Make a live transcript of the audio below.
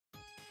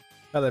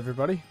Hello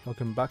everybody,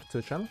 welcome back to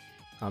the channel.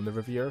 I'm the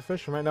reviewer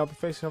fish, and right now we're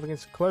facing off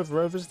against Clover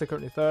Rovers. They're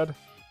currently third.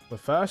 We're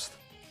first.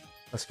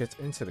 Let's get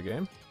into the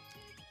game.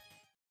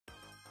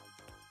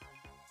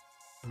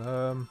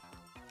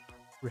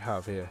 We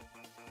have here.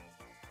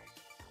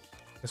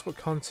 Let's put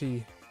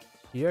Conti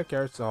here.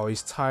 Garrett's, oh,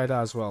 he's tired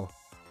as well.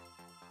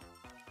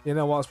 You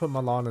know what, let's put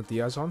Milan and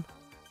Diaz on.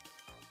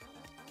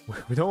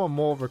 We don't want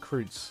more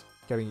recruits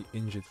getting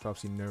injured for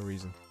absolutely no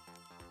reason.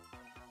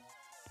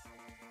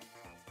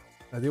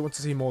 I do want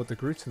to see more of the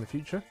Groot in the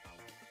future.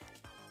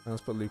 And let's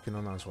put Lukin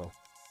on as well.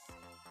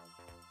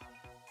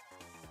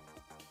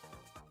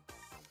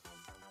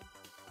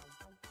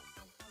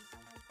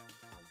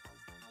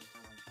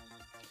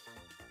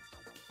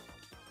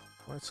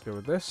 Let's go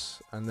with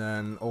this. And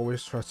then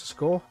always try to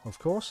score, of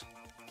course.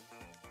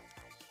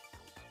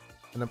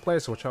 And then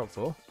players to watch out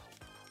for.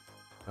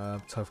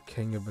 Tough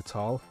King of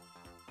Vital.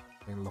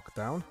 Being locked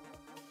down.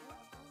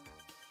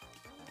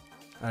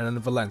 And then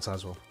Valence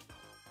as well.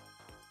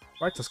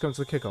 Right, let's go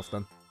into the kickoff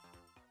then.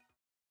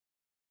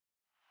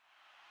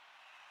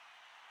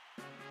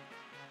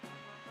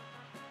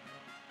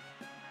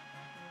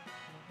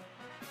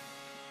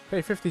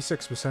 Okay,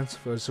 56%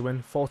 for us to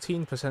win,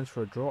 14%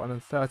 for a draw, and then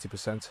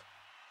 30%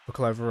 for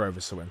Clover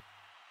Rovers to win.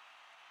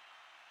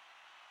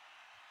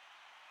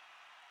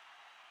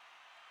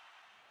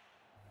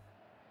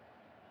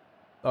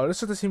 Oh,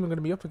 this is the team we're going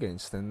to be up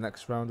against in the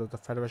next round of the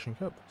Federation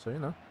Cup, so you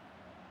know.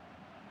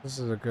 This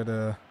is a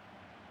good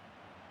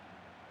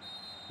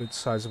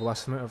sizable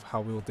estimate of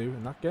how we'll do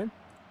in that game.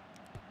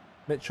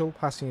 Mitchell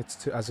passing it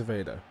to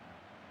Azevedo.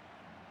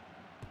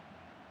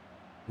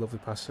 Lovely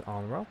pass to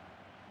Arnold.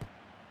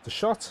 The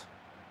shot.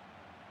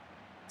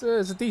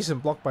 There's a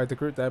decent block by the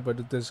Groot there, but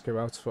it does go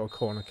out for a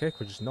corner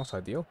kick, which is not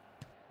ideal.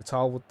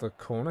 Vital with the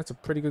corner. It's a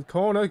pretty good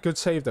corner. Good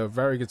save though.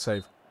 Very good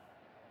save.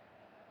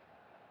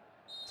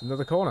 It's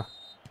another corner.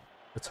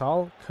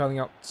 Vital curling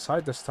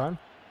outside this time.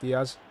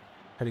 Diaz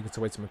heading it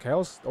away to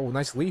Mikhails. Oh,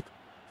 nice leap.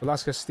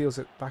 Velasquez steals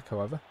it back,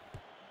 however.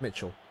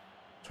 Mitchell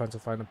trying to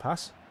find a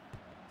pass.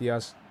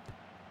 Diaz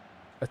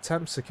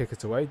attempts to kick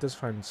it away. Does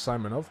find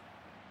Simonov.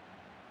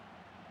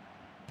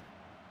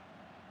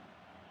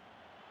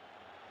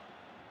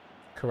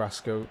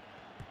 Carrasco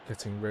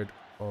getting rid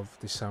of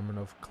the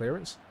Simonov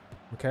clearance.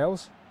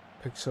 Mikhails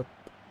picks up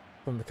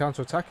from the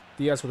counter-attack.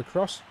 Diaz with a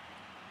cross.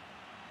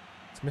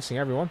 It's missing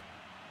everyone.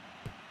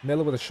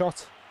 Miller with a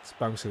shot. It's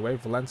bouncing away.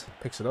 Valente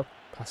picks it up.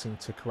 Passing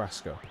to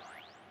Carrasco.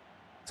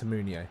 To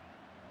Meunier.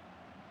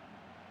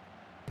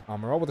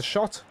 Amaral with a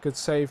shot. Good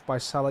save by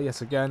Salah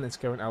yet again. It's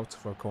going out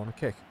for a corner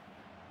kick.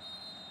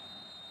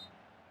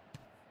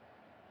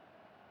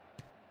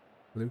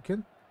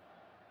 Lukin.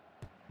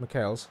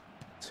 Mikhails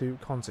to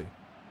Conti.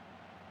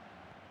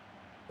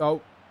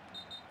 Oh,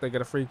 they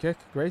get a free kick.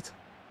 Great.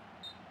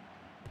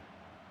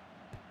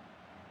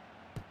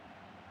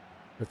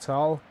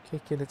 Vital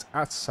kicking it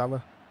at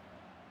Salah.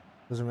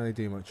 Doesn't really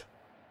do much.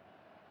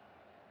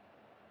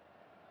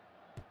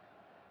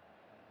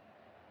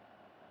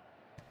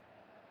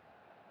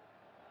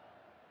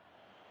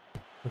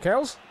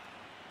 Mikhails.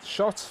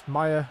 Shot.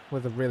 Meyer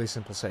with a really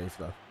simple save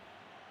though.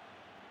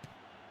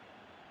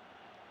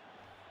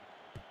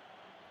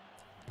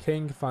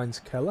 King finds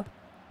Keller.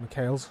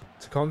 Mikhails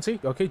to Conti.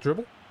 Okay,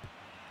 dribble.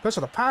 Goes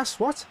for the pass.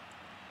 What?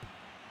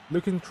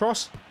 Lukin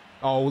cross.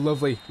 Oh,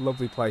 lovely.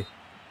 Lovely play.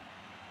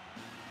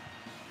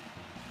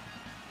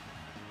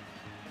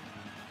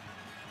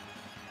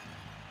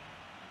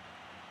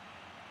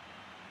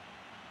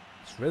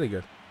 It's really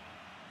good.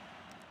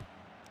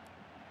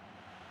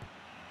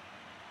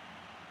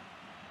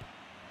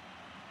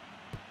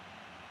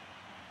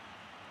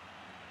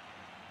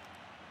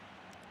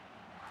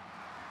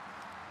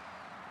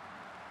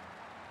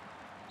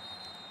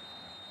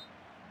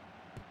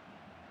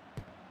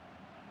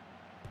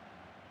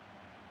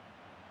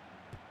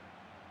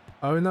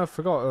 Oh no, I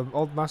forgot.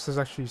 Old Masters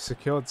actually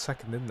secured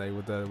second, didn't they,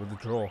 with the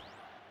draw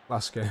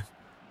last game.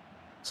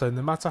 So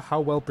no matter how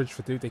well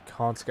Bridgeford do, they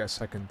can't get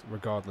second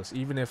regardless,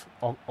 even if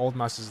Old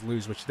Masters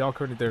lose, which they are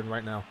currently doing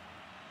right now.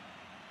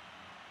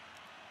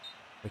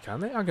 They can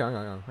they? Okay,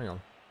 hang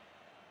on.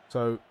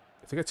 So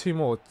if they get two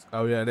more,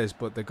 oh yeah, it is.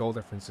 But the goal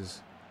difference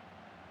is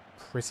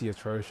pretty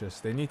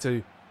atrocious. They need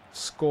to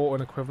score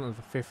an equivalent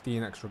of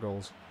 15 extra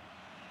goals.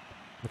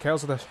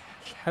 Mikhails with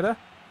a header.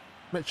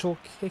 Mitchell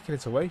kicking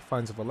it away,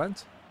 finds a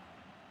Valente.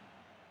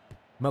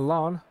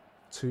 Milan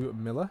to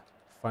Miller,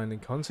 finding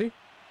Conti.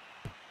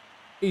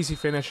 Easy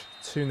finish,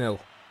 2-0.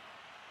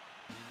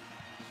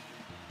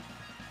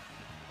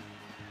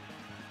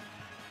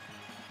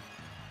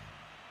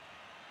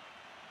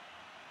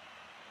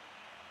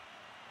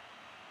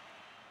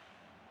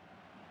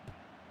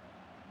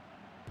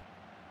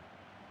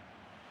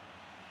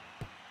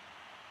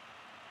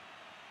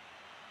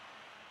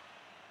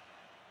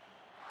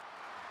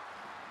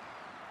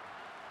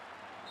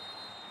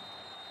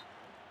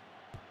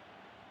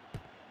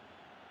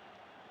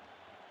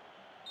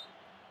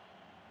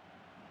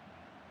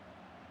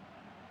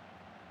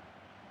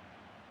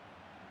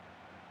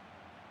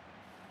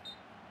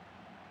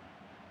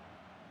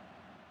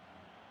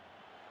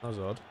 That was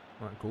odd.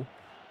 Alright, cool.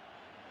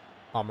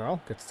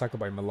 Armorel gets tackled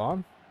by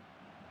Milan.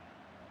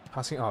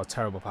 Passing. Oh,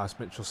 terrible pass.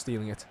 Mitchell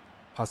stealing it.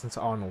 Passing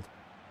to Arnold.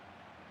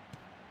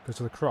 Goes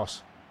to the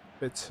cross.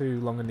 Bit too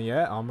long in the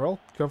air. Armorel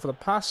going for the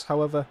pass.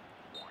 However,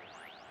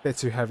 bit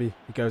too heavy.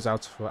 He goes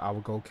out for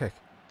our goal kick.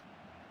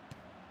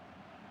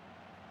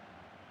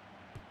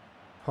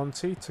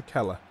 Conti to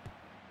Keller.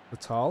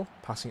 Vital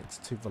passing it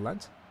to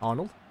Valent.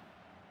 Arnold.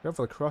 Going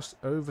for the cross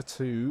over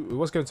to... It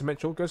was going to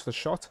Mitchell. Goes for the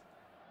shot.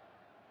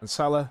 And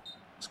Salah,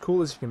 as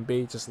cool as he can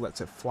be, just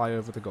lets it fly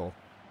over the goal.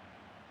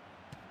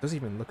 Doesn't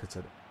even look at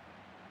it.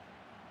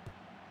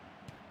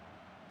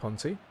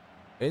 Conti.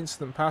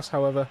 Instant pass,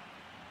 however.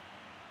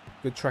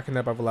 Good tracking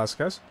there by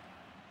Velasquez.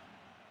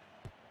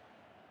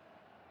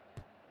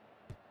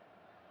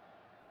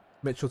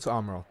 Mitchell to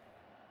Armorel.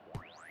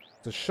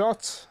 The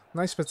shot.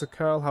 Nice bit of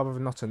curl, however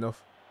not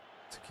enough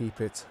to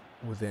keep it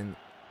within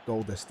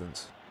goal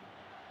distance.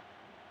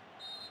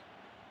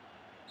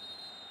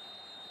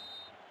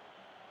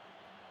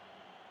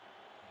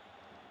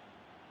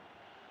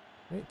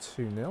 Okay,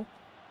 2-0.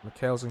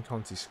 McHale's and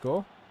Conti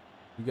score.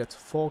 You get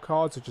 4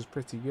 cards, which is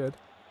pretty good.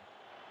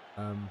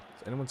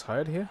 Is anyone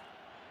tired here?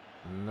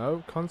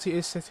 No. Conti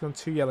is sitting on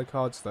 2 yellow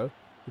cards, though.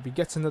 If he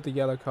gets another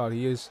yellow card,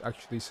 he is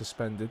actually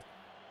suspended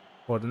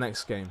for the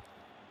next game.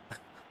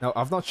 Now,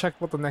 I've not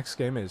checked what the next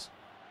game is.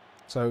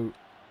 So,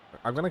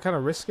 I'm going to kind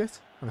of risk it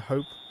and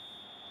hope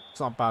it's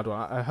not a bad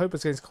one. I hope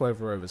it's against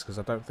Clover Rovers, because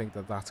I don't think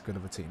that that's good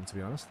of a team, to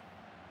be honest.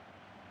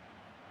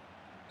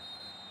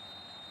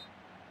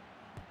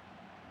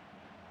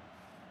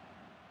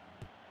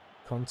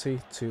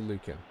 Conti to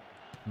Lukin.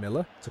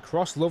 Miller to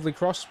cross. Lovely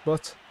cross,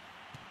 but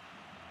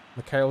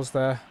McHale's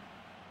there.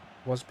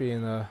 Was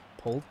being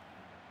pulled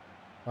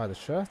by the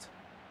shirt.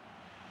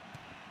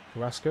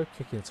 Carrasco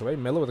kicking it away.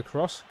 Miller with a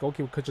cross.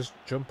 Goalkeeper could just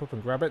jump up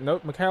and grab it.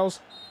 Nope, McHale's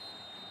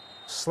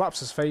slaps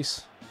his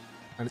face.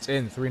 And it's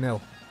in.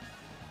 3-0.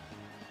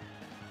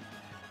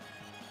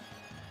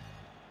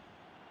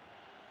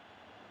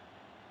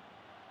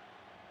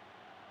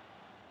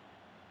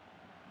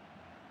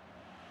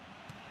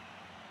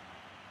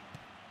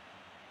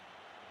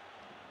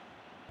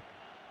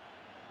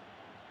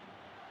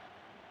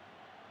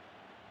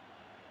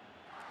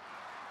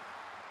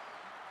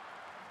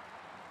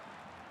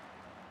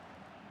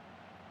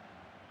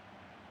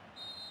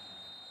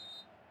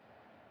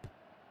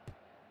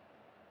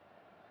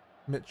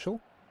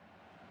 Mitchell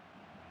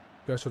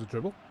goes for the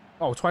dribble.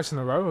 Oh, twice in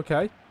a row.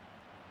 Okay.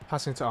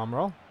 Passing to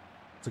Armorel.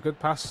 It's a good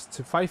pass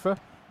to Pfeiffer,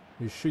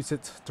 who shoots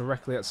it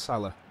directly at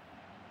Salah.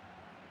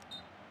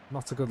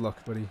 Not a good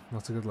look, buddy.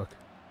 Not a good look.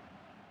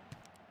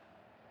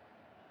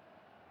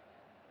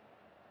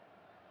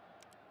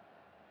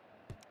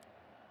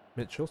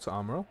 Mitchell to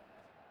Armorel.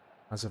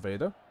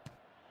 Azevedo.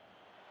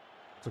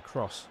 To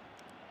cross.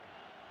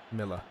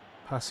 Miller.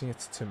 Passing it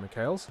to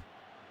McHale's.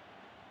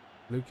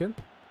 Lukin.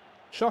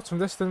 Shot from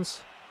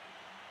distance.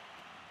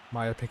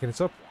 Maya picking it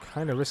up.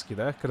 Kind of risky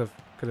there. Could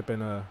have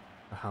been a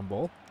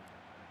handball.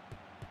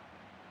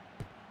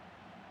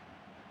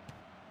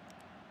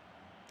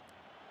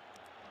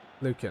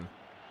 Lukin.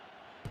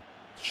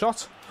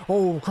 Shot.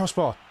 Oh,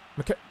 crossbar.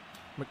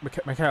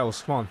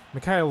 McHale's. Come on.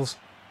 McHale's.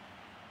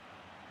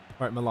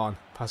 Right, Milan.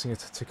 Passing it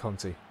to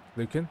Conti.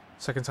 Lukin.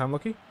 Second time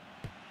lucky.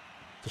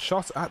 The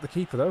shot at the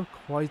keeper, though.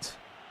 Quite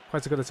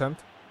a good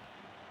attempt.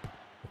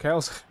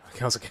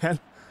 McHale's again.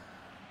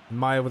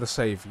 Maya with a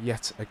save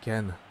yet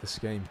again this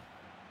game.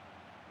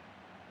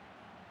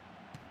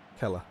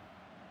 Keller.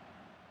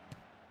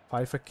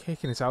 Pfeiffer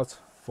kicking it out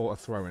for a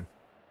throw-in.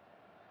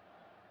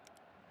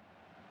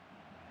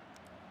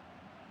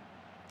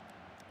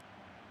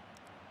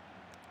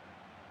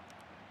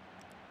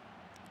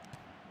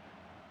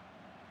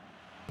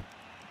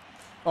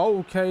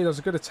 Okay, that was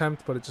a good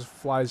attempt, but it just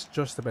flies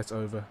just a bit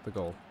over the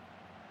goal.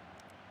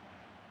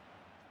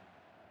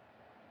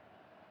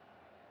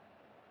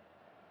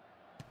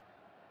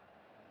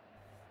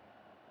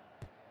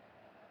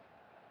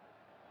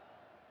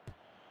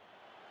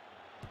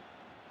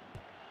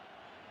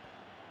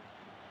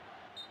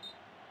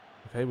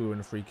 Okay, we win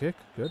a free kick.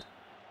 Good.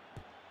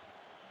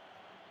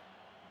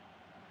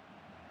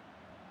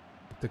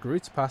 De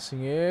Groot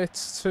passing it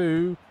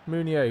to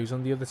Meunier, who's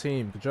on the other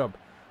team. Good job.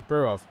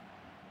 Burov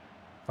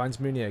finds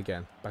Meunier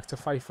again. Back to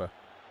Pfeiffer.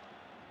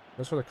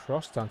 Goes for the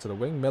cross down to the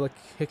wing. Miller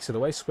kicks it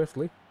away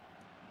swiftly.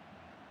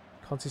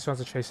 Conti's trying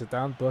to chase it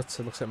down, but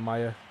it looks like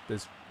Maya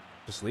is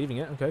just leaving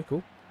it. Okay,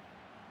 cool.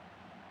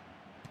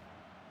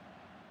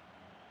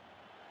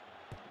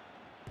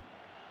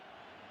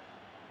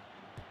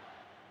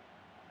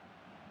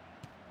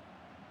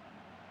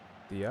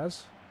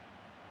 Diaz.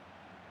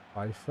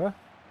 Pfeiffer.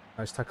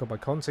 Nice tackle by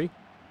Conti.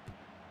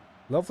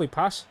 Lovely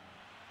pass.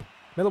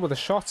 Miller with a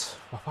shot.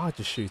 Oh, why'd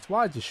you shoot?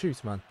 Why'd you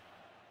shoot, man?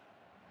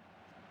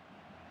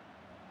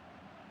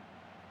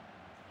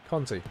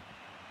 Conti.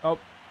 Oh.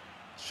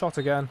 Shot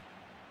again.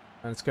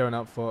 And it's going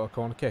out for a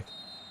corner kick.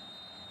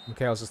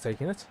 McHale's is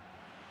taking it.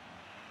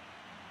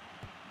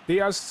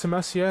 Diaz to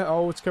Mercier.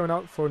 Oh, it's going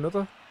out for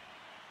another.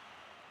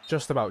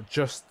 Just about.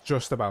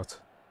 Just about.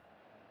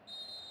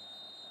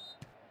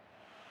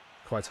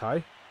 quite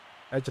high.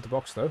 Edge of the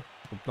box, though.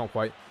 Not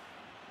quite.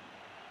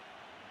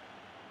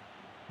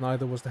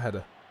 Neither was the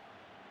header.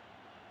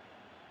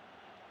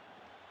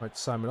 Right,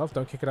 Simonov,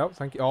 don't kick it out.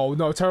 Thank you. Oh,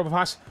 no, terrible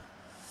pass.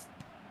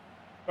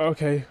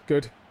 Okay,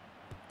 good.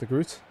 De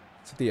Groot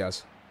to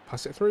Diaz.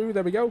 Pass it through.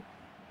 There we go.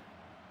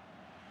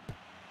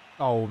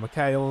 Oh,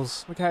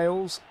 Michaels.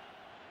 Michaels.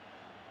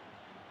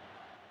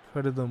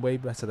 Could have done way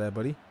better there,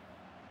 buddy.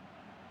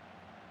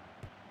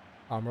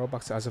 Armoro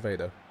back to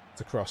Azevedo.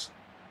 It's a cross.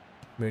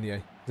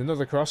 Meunier.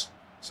 Another cross.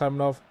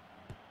 Simonov.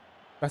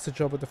 Better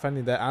job of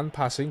defending there and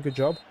passing. Good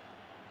job.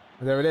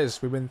 And there it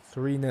is. We win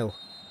 3-0.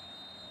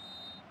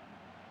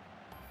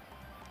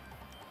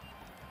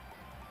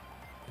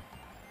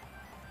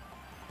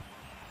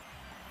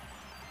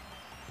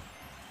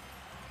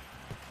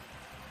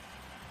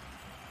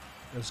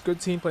 It was a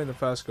good team playing the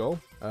first goal.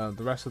 The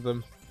rest of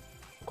them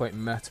quite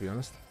meh, to be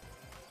honest.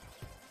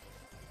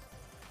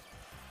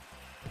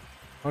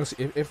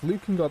 Honestly, if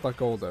Lukin got that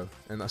goal, though,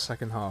 in that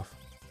second half,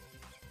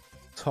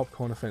 top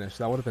corner finish,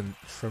 that would have been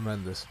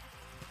tremendous.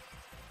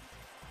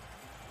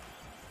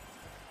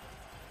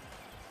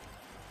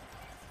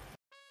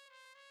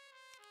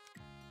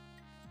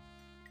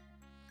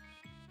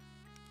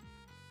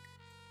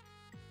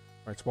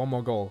 Right, one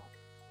more goal.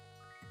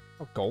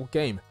 Oh, goal?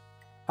 Game.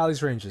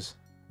 Ali's Rangers.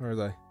 Where are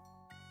they?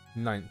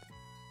 9th.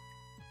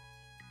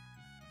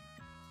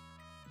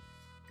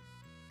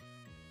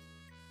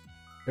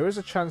 There is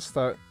a chance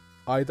that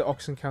either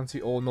Oxen County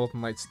or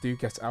Northern Lights do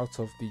get out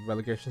of the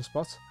relegation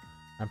spot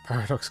and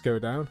Paradox go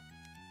down,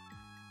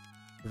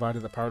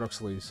 provided that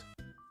Paradox lose.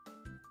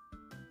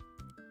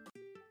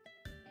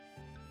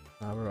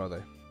 Now, where are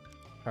they?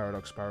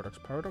 Paradox.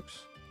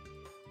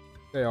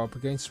 They are up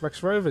against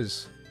Rex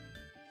Rovers.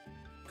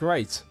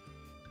 Great.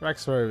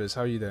 Rex Rovers,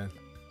 how are you doing?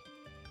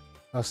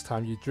 Last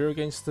time you drew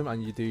against them,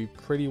 and you do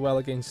pretty well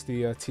against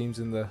the teams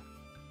in the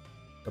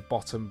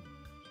bottom.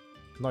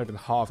 Not even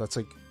half, that's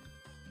like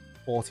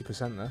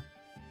 40% there.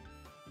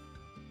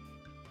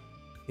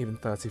 Even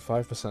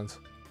 35%.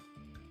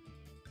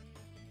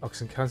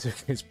 Oxen County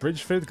against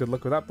Bridgeford, good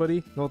luck with that,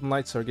 buddy. Northern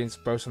Lights are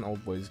against Bosun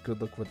Old Boys,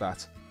 good luck with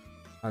that.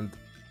 And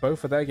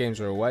both of their games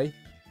are away.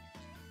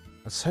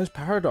 And so is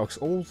Paradox,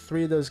 all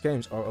 3 of those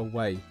games are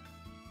away.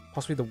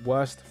 Possibly the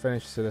worst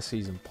finish to the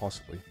season,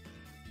 possibly.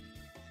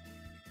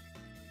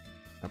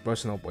 Now,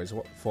 Bosun Old Boys,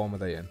 what form are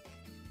they in?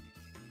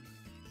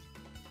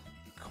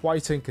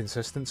 Quite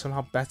inconsistent,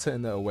 somehow better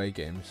in their away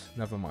games.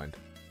 Never mind.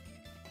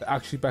 They're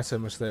actually better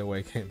in most of their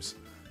away games.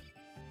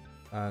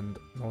 And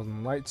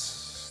Northern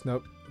Lights,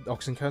 nope.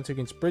 Oxen County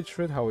against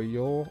Bridgeford, how are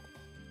your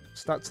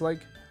stats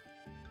like?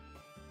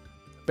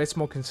 A bit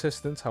more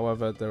consistent,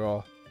 however, there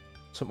are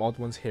some odd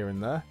ones here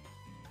and there.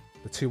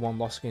 The 2-1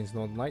 loss against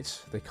Northern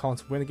Lights. They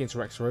can't win against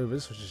Rex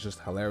Rovers, which is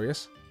just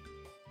hilarious.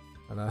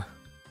 And a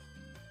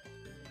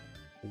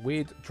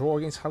weird draw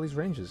against Halley's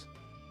Rangers.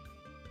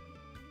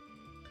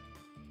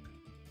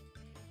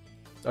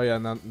 Oh yeah,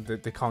 and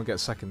they can't get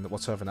second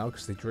whatsoever now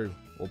because they drew.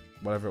 Or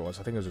whatever it was,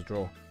 I think it was a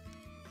draw.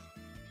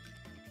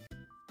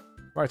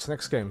 Right, so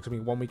next game. It's going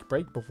to be a 1 week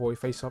break before we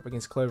face up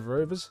against Clover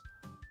Rovers.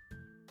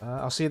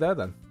 I'll see you there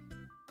then.